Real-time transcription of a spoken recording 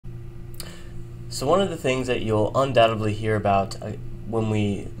So one of the things that you'll undoubtedly hear about when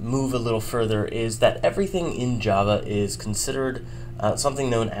we move a little further is that everything in Java is considered something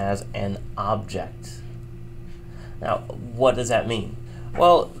known as an object. Now, what does that mean?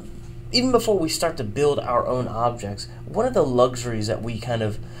 Well, even before we start to build our own objects, one of the luxuries that we kind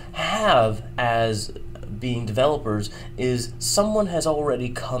of have as being developers is someone has already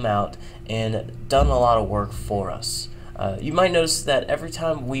come out and done a lot of work for us. You might notice that every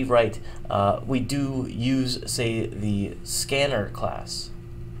time we write, we do use, say, the scanner class.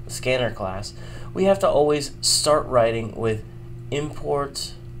 We have to always start writing with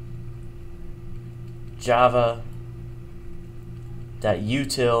import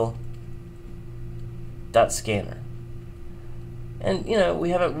java.util.scanner. And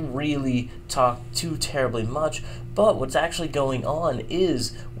we haven't really talked too terribly much, but what's actually going on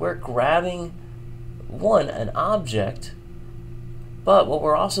is we're grabbing an object, but what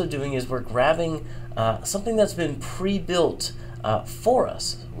we're also doing is we're grabbing something that's been pre-built for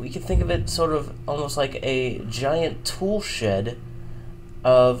us. We can think of it sort of almost like a giant tool shed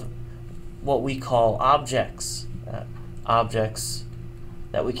of what we call objects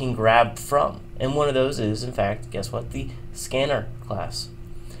that we can grab from. And one of those is, in fact, guess what? The scanner class.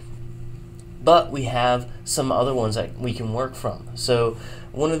 But we have some other ones that we can work from. So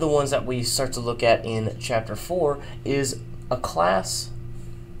one of the ones that we start to look at in chapter 4 is a class,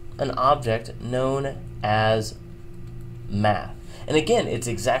 an object known as math. And again, it's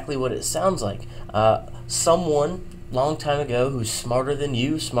exactly what it sounds like. Someone long time ago who's smarter than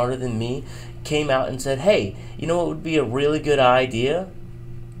you, smarter than me, came out and said, hey, you know what would be a really good idea?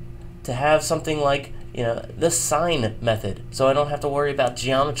 To have something like the sine method, so I don't have to worry about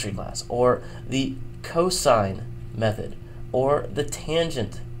geometry class, or the cosine method, or the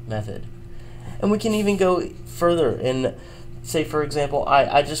tangent method. And we can even go further and say, for example,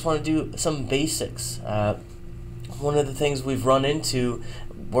 I just want to do some basics. One of the things we've run into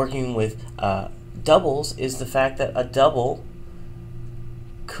working with doubles is the fact that a double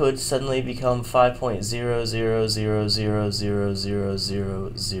could suddenly become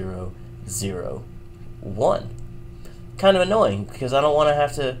 5.0000000001. Kind of annoying because I don't want to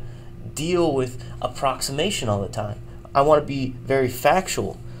have to deal with approximation all the time. I want to be very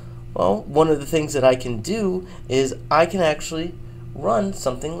factual. Well, one of the things that I can do is I can actually run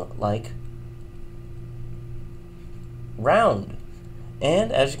something like round.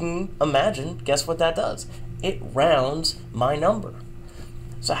 And as you can imagine, guess what that does? It rounds my number.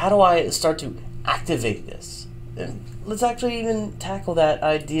 So how do I start to activate this? And let's actually even tackle that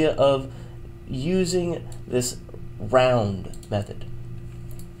idea of using this round method.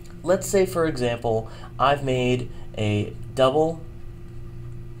 Let's say, for example, I've made a double.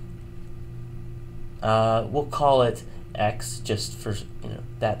 We'll call it x just for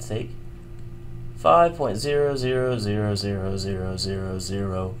that sake.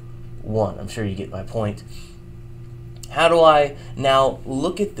 5.00000001. I'm sure you get my point. How do I now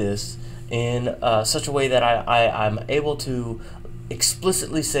look at this in such a way that I'm able to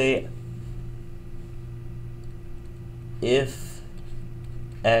explicitly say if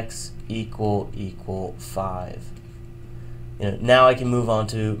x equal 5? Now I can move on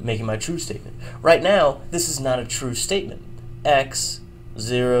to making my true statement. Right now, this is not a true statement. X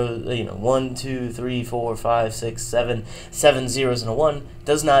 0, 1, 2, 3, 4, 5, 6, 7 zeros and a 1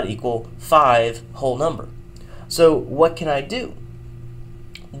 does not equal 5 whole number. So what can I do?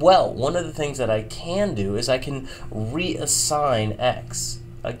 Well, one of the things that I can do is I can reassign x.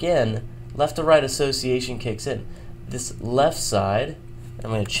 Again, left to right association kicks in. This left side, I'm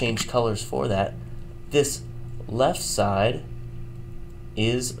going to change colors for that, this left side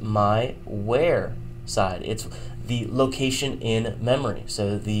is my where side. It's the location in memory.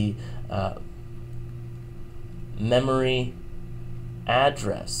 So the memory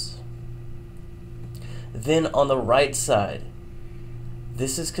address. Then on the right side,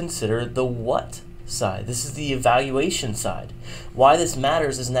 this is considered the what side. This is the evaluation side. Why this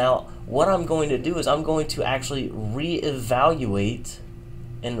matters is now what I'm going to do is I'm going to actually reevaluate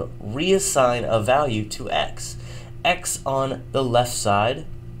and reassign a value to x. X on the left side,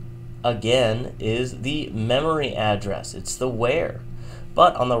 again, is the memory address. It's the where.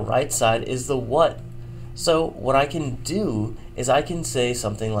 But on the right side is the what. So what I can do is I can say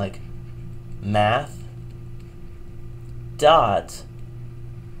something like math dot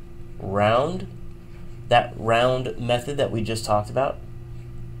round, that round method that we just talked about,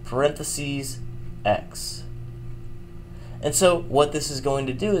 parentheses x. And so what this is going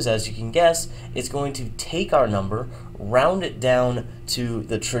to do is, as you can guess, it's going to take our number, round it down to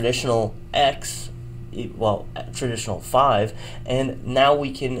the traditional x well, traditional 5, and now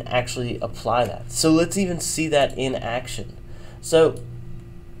we can actually apply that. So let's even see that in action. So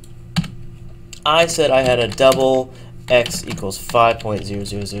I said I had a double x equals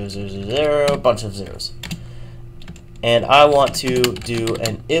 5.00000, a bunch of zeros. And I want to do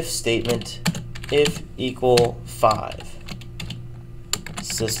an if statement, if equal 5.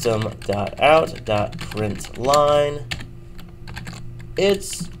 System.out.println.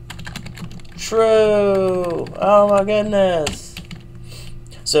 It's true. Oh my goodness.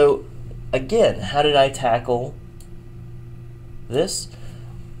 So again, how did I tackle this?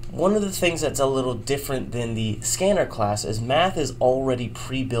 One of the things that's a little different than the scanner class is math is already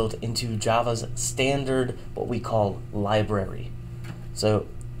pre-built into Java's standard, what we call library. So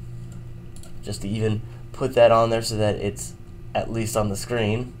just to even put that on there so that it's at least on the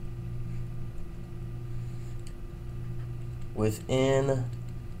screen. Within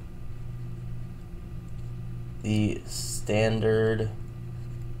the standard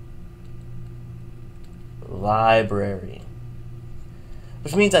library,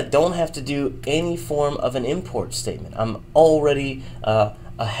 which means I don't have to do any form of an import statement. I'm already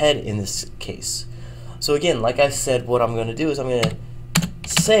ahead in this case. So again, like I said, what I'm going to do is I'm going to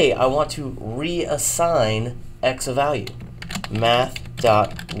say I want to reassign x a value.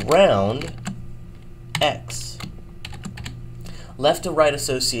 Math.round x. Left to right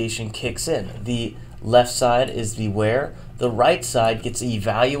association kicks in. The left side is the where. The right side gets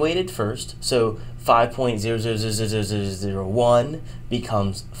evaluated first. So 5.0000001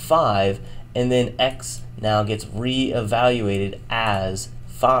 becomes 5, and then x now gets re-evaluated as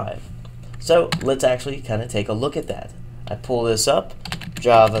 5. So let's actually kind of take a look at that. I pull this up,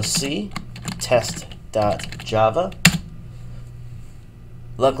 Java C, test.java.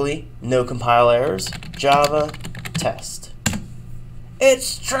 Luckily, no compile errors. Java test.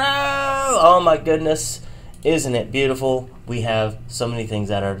 It's true! Oh my goodness. Isn't it beautiful? We have so many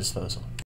things at our disposal.